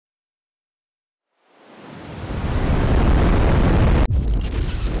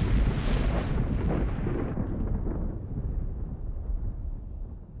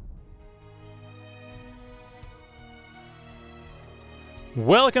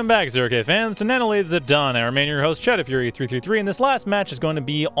Welcome back, 0K fans, to Nanolades at Dawn. I remain your host, Shadow Fury 333, and this last match is going to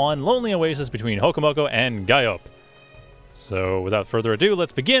be on Lonely Oasis between Hokomoko and gajop. So, without further ado,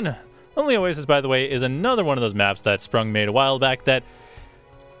 let's begin. Lonely Oasis, by the way, is another one of those maps that Sprung made a while back that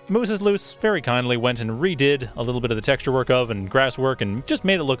Moose's Loose very kindly went and redid a little bit of the texture work of and grass work and just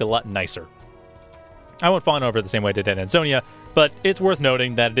made it look a lot nicer. I won't fawn over it the same way I did at Ansonia, but it's worth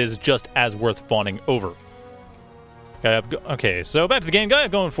noting that it is just as worth fawning over. Okay, so back to the game. Gajop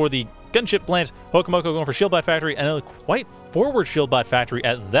going for the Gunship plant, Hokomoko going for Shieldbot Factory, and a quite forward Shieldbot Factory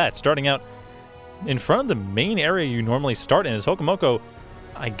at that, starting out in front of the main area you normally start in. As Hokomoko,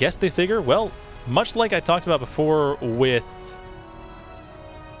 I guess they figure, well, much like I talked about before with,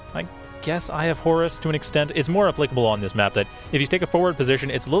 I guess I have Horus to an extent, it's more applicable on this map that if you take a forward position,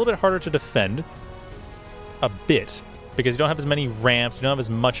 it's a little bit harder to defend a bit, because you don't have as many ramps, you don't have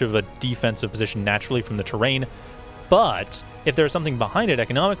as much of a defensive position naturally from the terrain. But if there's something behind it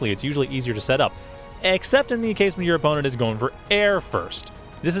economically, it's usually easier to set up. Except in the case when your opponent is going for air first.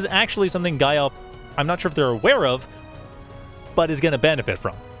 This is actually something gajop, I'm not sure if they're aware of, but is going to benefit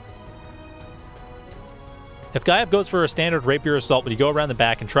from. If gajop goes for a standard rapier assault, where you go around the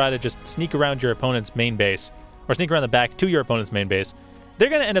back and try to just sneak around your opponent's main base, or sneak around the back to your opponent's main base, they're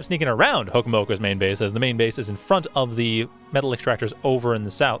going to end up sneaking around Hokomoko's main base, as the main base is in front of the metal extractors over in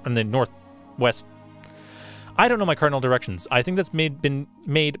the south, in the northwest. I don't know my cardinal directions. I think that's been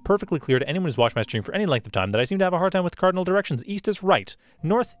made perfectly clear to anyone who's watched my stream for any length of time that I seem to have a hard time with cardinal directions. East is right.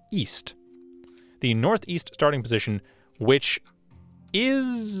 Northeast. The northeast starting position, which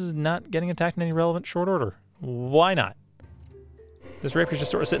is not getting attacked in any relevant short order. Why not? This rapier's just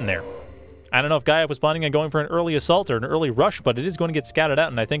sort of sitting there. I don't know if gajop was planning on going for an early assault or an early rush, but it is going to get scouted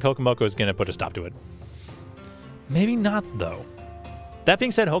out, and I think Hokomoko is going to put a stop to it. Maybe not, though. That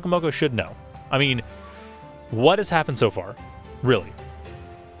being said, Hokomoko should know. I mean, what has happened so far? Really?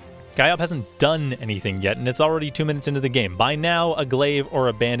 gajop hasn't done anything yet, and it's already 2 minutes into the game. By now, a glaive or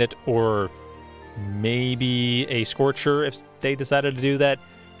a bandit or maybe a scorcher, if they decided to do that,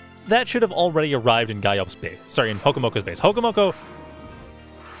 that should have already arrived in gajop's base. Sorry, in Hokomoko's base. Hokomoko,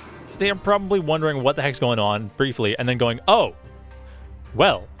 they are probably wondering what the heck's going on briefly, and then going, oh,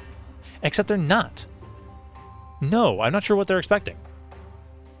 well, except they're not. No, I'm not sure what they're expecting.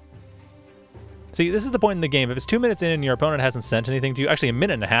 See, this is the point in the game. If it's 2 minutes in and your opponent hasn't sent anything to you, actually a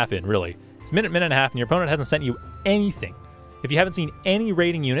minute and a half in, really. It's a minute and a half, and your opponent hasn't sent you anything. If you haven't seen any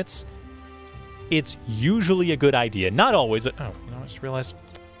raiding units, it's usually a good idea. Not always, but, oh, you know, I just realized.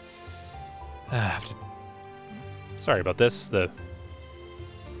 I have to, sorry about this.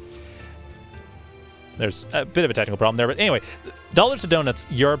 There's a bit of a technical problem there, but anyway, dollars to donuts,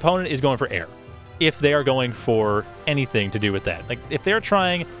 your opponent is going for air. If they are going for anything to do with that. Like, if they're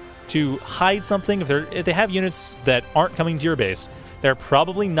trying to hide something, if they have units that aren't coming to your base, they're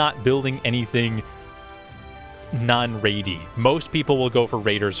probably not building anything non-raidy. Most people will go for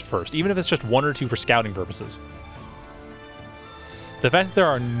raiders first, even if it's just one or two for scouting purposes. The fact that there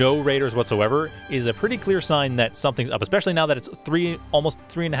are no raiders whatsoever is a pretty clear sign that something's up, especially now that it's almost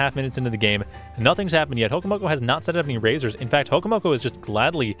 3.5 minutes into the game. Nothing's happened yet. Hokomoko has not set up any raiders. In fact, Hokomoko is just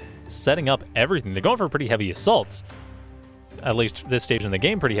gladly setting up everything. They're going for pretty heavy assaults. At least this stage in the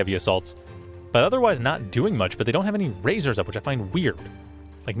game, pretty heavy assaults. But otherwise not doing much, but they don't have any razors up, which I find weird.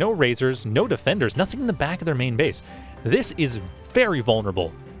 Like, no razors, no defenders, nothing in the back of their main base. This is very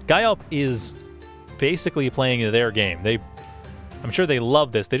vulnerable. gajop is basically playing their game. I'm sure they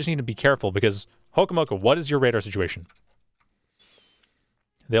love this. They just need to be careful because, Hokomoko, what is your radar situation?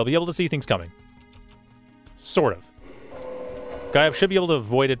 They'll be able to see things coming. Sort of. gajop should be able to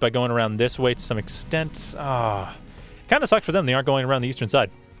avoid it by going around this way to some extent. Kind of sucks for them. They aren't going around the eastern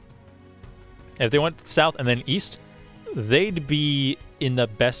side. If they went south and then east, they'd be in the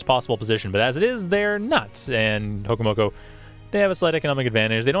best possible position. But as it is, they're not. And Hokomoko, they have a slight economic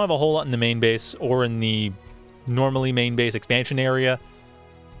advantage. They don't have a whole lot in the main base or in the normally main base expansion area.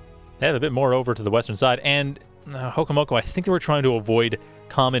 They have a bit more over to the western side. And Hokomoko, I think they were trying to avoid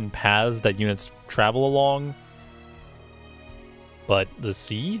common paths that units travel along. But the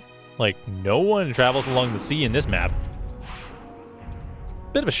sea? Like, no one travels along the sea in this map.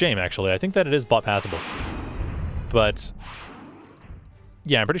 Bit of a shame, actually. I think that it is bot pathable. But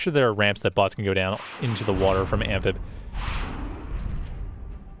yeah, I'm pretty sure there are ramps that bots can go down into the water from Amphib.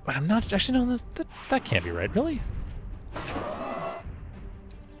 But I'm not... Actually, no, that can't be right. Really?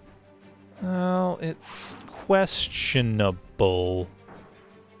 Well, it's questionable.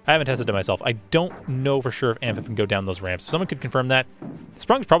 I haven't tested it myself. I don't know for sure if Amphib can go down those ramps. If someone could confirm that.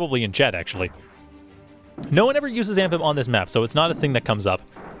 Sprung's probably in chat, actually. No one ever uses Amphib on this map, so it's not a thing that comes up.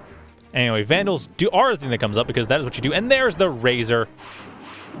 Anyway, Vandals are a thing that comes up because that is what you do. And there's the Razor.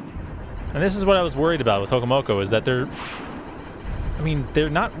 And this is what I was worried about with Hokomoko, is that they're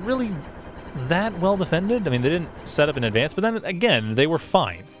not really that well defended. I mean, they didn't set up in advance, but then again, they were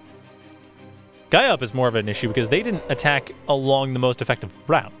fine. Gajop is more of an issue because they didn't attack along the most effective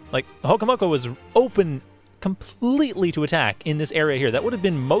route. Like, Hokomoko was open completely to attack in this area here. That would have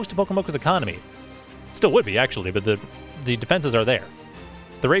been most of Hokomoko's economy. Still would be, actually, but the defenses are there.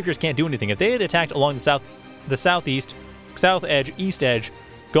 The Rapiers can't do anything. If they had attacked along the southeast, south edge, east edge,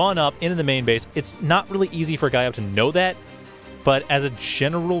 gone up into the main base, it's not really easy for Gajop to know that, but as a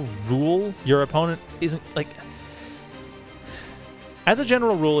general rule, your opponent isn't, like... As a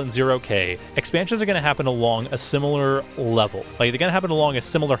general rule in 0K, expansions are going to happen along a similar level. Like, they're going to happen along a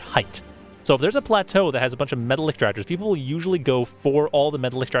similar height. So if there's a plateau that has a bunch of metal extractors, people will usually go for all the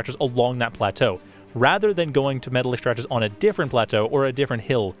metal extractors along that plateau, rather than going to metal extractors on a different plateau or a different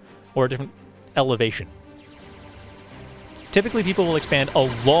hill or a different elevation. Typically, people will expand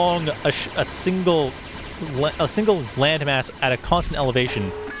along a single landmass at a constant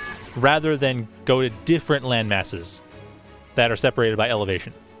elevation, rather than go to different landmasses that are separated by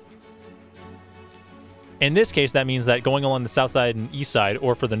elevation. In this case, that means that going along the south side and east side,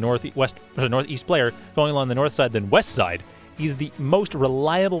 or for the northeast player, going along the north side then west side, is the most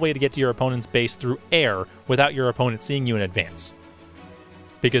reliable way to get to your opponent's base through air without your opponent seeing you in advance.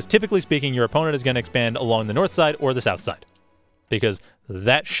 Because typically speaking, your opponent is going to expand along the north side or the south side, because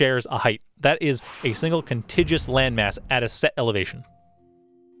that shares a height. That is a single contiguous landmass at a set elevation.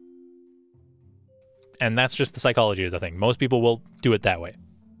 And that's just the psychology of the thing. Most people will do it that way.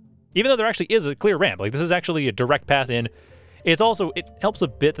 Even though there actually is a clear ramp. Like, this is actually a direct path in. It helps a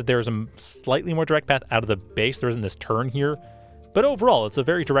bit that there's a slightly more direct path out of the base. There isn't this turn here. But overall, it's a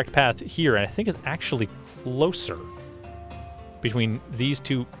very direct path here, and I think it's actually closer between these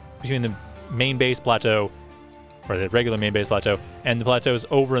two, between the main base plateau, or the regular main base plateau, and the plateaus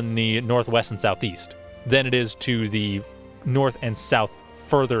over in the northwest and southeast, than it is to the north and south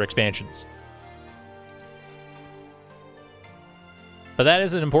further expansions. But that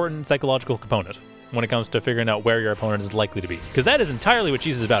is an important psychological component when it comes to figuring out where your opponent is likely to be. Because that is entirely what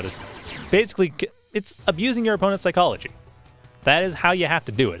cheese is about, is basically, it's abusing your opponent's psychology. That is how you have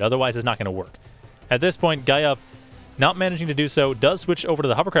to do it, otherwise it's not going to work. At this point, Gajop, not managing to do so, does switch over to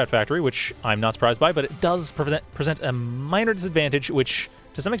the hovercraft factory, which I'm not surprised by, but it does present a minor disadvantage, which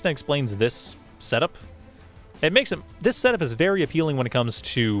to some extent explains this setup. It makes it, this setup is very appealing when it comes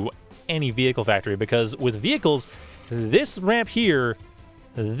to any vehicle factory, because with vehicles, this ramp here,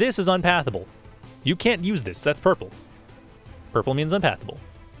 this is unpathable. You can't use this. That's purple. Purple means unpathable.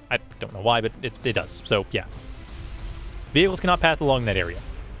 I don't know why, but it does. So, yeah. Vehicles cannot path along that area.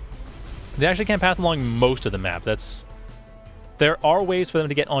 They actually can't path along most of the map. There are ways for them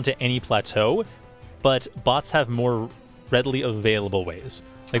to get onto any plateau, but bots have more readily available ways.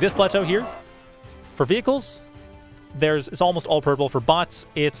 Like this plateau here, for vehicles, it's almost all purple. For bots,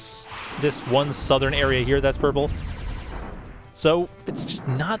 it's this one southern area here that's purple. So it's just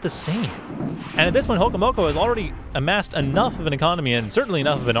not the same. And at this point, Hokomoko has already amassed enough of an economy and certainly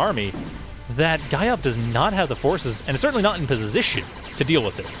enough of an army that Gajop does not have the forces, and is certainly not in position to deal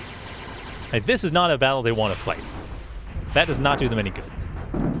with this. Like, this is not a battle they want to fight. That does not do them any good.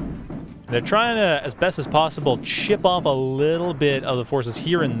 They're trying to, as best as possible, chip off a little bit of the forces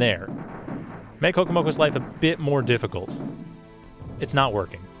here and there. Make Hokomoko's life a bit more difficult. It's not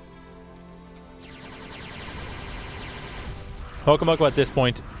working. Hokomoko at this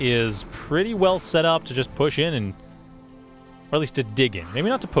point is pretty well set up to just push in and, or at least to dig in. Maybe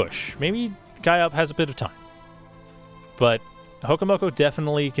not to push. Maybe Gajop has a bit of time. But Hokomoko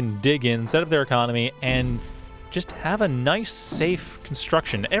definitely can dig in, set up their economy, and just have a nice, safe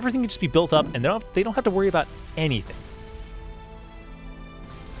construction. Everything can just be built up, and they don't have to worry about anything.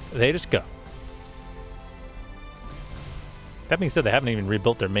 They just go. That being said, they haven't even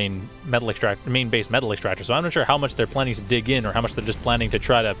rebuilt their main base metal extractor, so I'm not sure how much they're planning to dig in or how much they're just planning to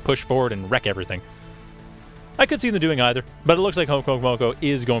try to push forward and wreck everything. I could see them doing either, but it looks like Hokomoko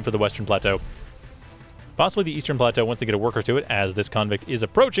is going for the western plateau. Possibly the eastern plateau once they get a worker to it, as this convict is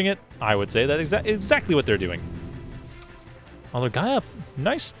approaching it. I would say that is exactly what they're doing. Although Gajop,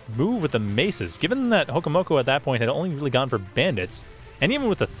 nice move with the maces. Given that Hokomoko at that point had only really gone for bandits, and even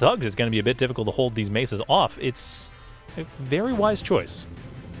with the thugs it's going to be a bit difficult to hold these maces off, it's a very wise choice.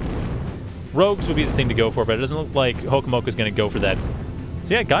 Rogues would be the thing to go for, but it doesn't look like Hokomoko is going to go for that.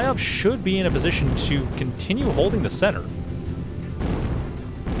 So yeah, Gajop should be in a position to continue holding the center.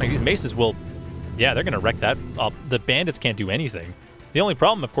 Like, these maces will, yeah, they're going to wreck that. The bandits can't do anything. The only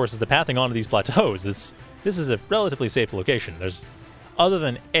problem, of course, is the pathing onto these plateaus. This is a relatively safe location. There's, other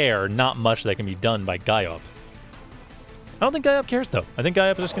than air, not much that can be done by Gajop. I don't think gajop cares, though. I think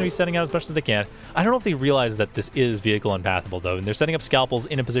gajop is just going to be setting out as much as they can. I don't know if they realize that this is vehicle unpathable, though, and they're setting up scalpels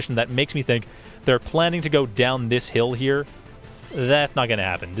in a position that makes me think they're planning to go down this hill here. That's not going to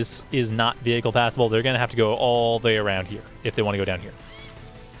happen. This is not vehicle pathable. They're going to have to go all the way around here if they want to go down here.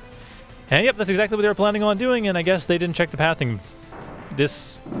 And yep, that's exactly what they were planning on doing, and I guess they didn't check the pathing.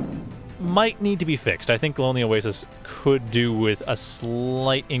 This might need to be fixed. I think Lonely Oasis could do with a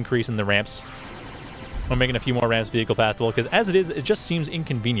slight increase in the ramps. Or making a few more ramps vehicle pathable, because as it is, it just seems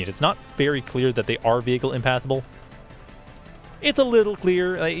inconvenient. It's not very clear that they are vehicle impathable. It's a little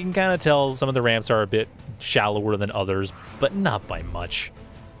clear. Like, you can kind of tell some of the ramps are a bit shallower than others, but not by much.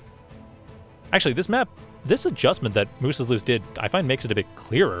 Actually, this map, this adjustment that Moose is Loose did, I find makes it a bit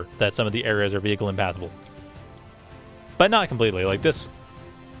clearer that some of the areas are vehicle impathable. But not completely. Like, this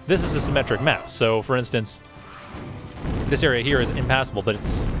is a symmetric map. So, for instance, this area here is impassable, but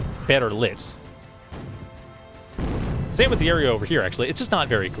it's better lit. Same with the area over here, actually. It's just not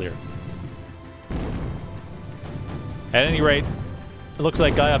very clear. At any rate, it looks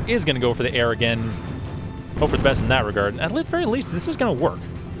like gajop is going to go for the air again. Hope for the best in that regard. At the very least, this is going to work.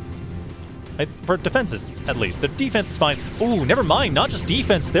 For defenses, at least. The defense is fine. Ooh, never mind. Not just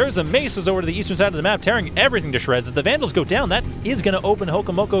defense. There's the maces over to the eastern side of the map, tearing everything to shreds. If the Vandals go down, that is going to open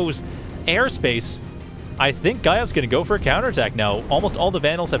Hokomoko's airspace. I think gajop's going to go for a counterattack now. Almost all the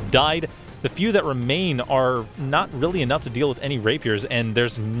Vandals have died. The few that remain are not really enough to deal with any rapiers, and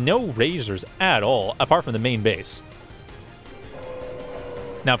there's no razors at all, apart from the main base.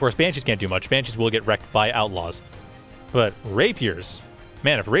 Now, of course, Banshees can't do much. Banshees will get wrecked by outlaws. But rapiers,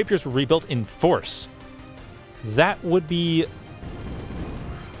 man, if rapiers were rebuilt in force, that would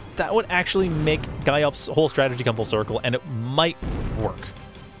actually make gajop's whole strategy come full circle, and it might work.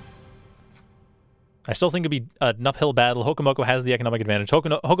 I still think it'd be an uphill battle. Hokomoko has the economic advantage.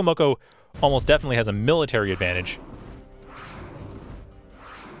 Hokomoko almost definitely has a military advantage.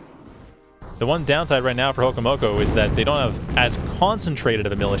 The one downside right now for Hokomoko is that they don't have as concentrated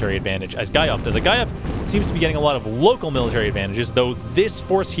of a military advantage as gajop does. Gajop seems to be getting a lot of local military advantages, though this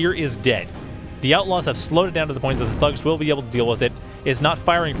force here is dead. The outlaws have slowed it down to the point that the thugs will be able to deal with it. It's not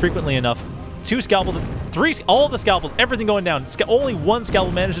firing frequently enough. 2 scalpels, 3, all of the scalpels, everything going down. Only 1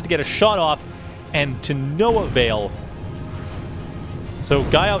 scalpel manages to get a shot off, and to no avail. So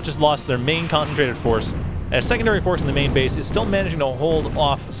gajop just lost their main concentrated force. A secondary force in the main base is still managing to hold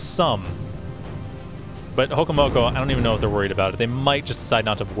off some. But Hokomoko, I don't even know if they're worried about it. They might just decide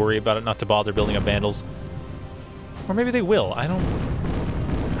not to worry about it, not to bother building up Vandals. Or maybe they will. I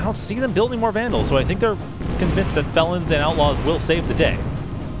don't see them building more Vandals, so I think they're convinced that felons and outlaws will save the day.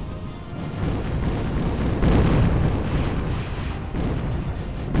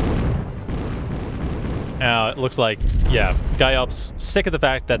 It looks like, yeah, gajop's sick of the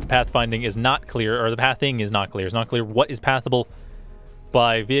fact that the pathfinding is not clear, or the pathing is not clear. It's not clear what is pathable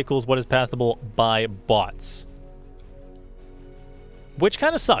by vehicles, what is pathable by bots. Which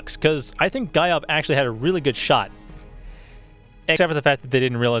kind of sucks, because I think gajop actually had a really good shot. Except for the fact that they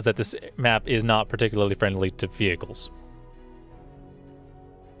didn't realize that this map is not particularly friendly to vehicles.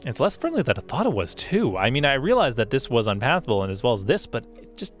 It's less friendly than I thought it was, too. I mean, I realized that this was unpathable, and as well as this, but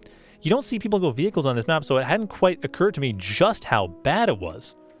it just... You don't see people go vehicles on this map, so it hadn't quite occurred to me just how bad it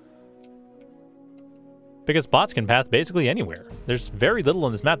was. Because bots can path basically anywhere. There's very little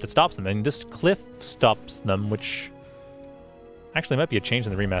on this map that stops them, and this cliff stops them, which actually might be a change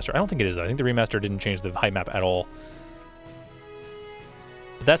in the remaster. I don't think it is, though. I think the remaster didn't change the height map at all.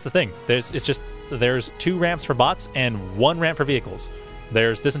 But that's the thing. There's 2 ramps for bots and 1 ramp for vehicles.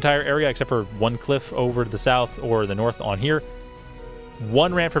 There's this entire area, except for 1 cliff over to the south or the north on here.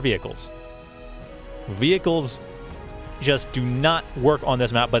 1 ramp for vehicles. Vehicles just do not work on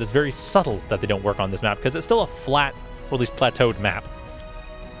this map, but it's very subtle that they don't work on this map because it's still a flat, or at least plateaued map.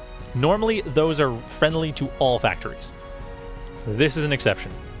 Normally, those are friendly to all factories. This is an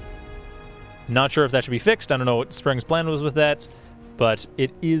exception. Not sure if that should be fixed. I don't know what Spring's plan was with that, but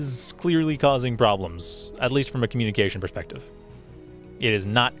it is clearly causing problems, at least from a communication perspective. It is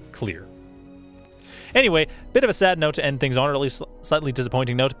not clear. Anyway, bit of a sad note to end things on, or at least slightly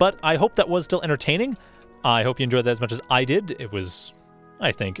disappointing note, but I hope that was still entertaining. I hope you enjoyed that as much as I did. It was,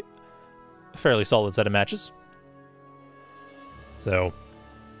 I think, a fairly solid set of matches. So,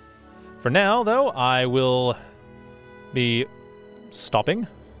 for now, though, I will be stopping.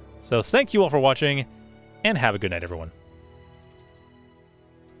 So thank you all for watching, and have a good night, everyone.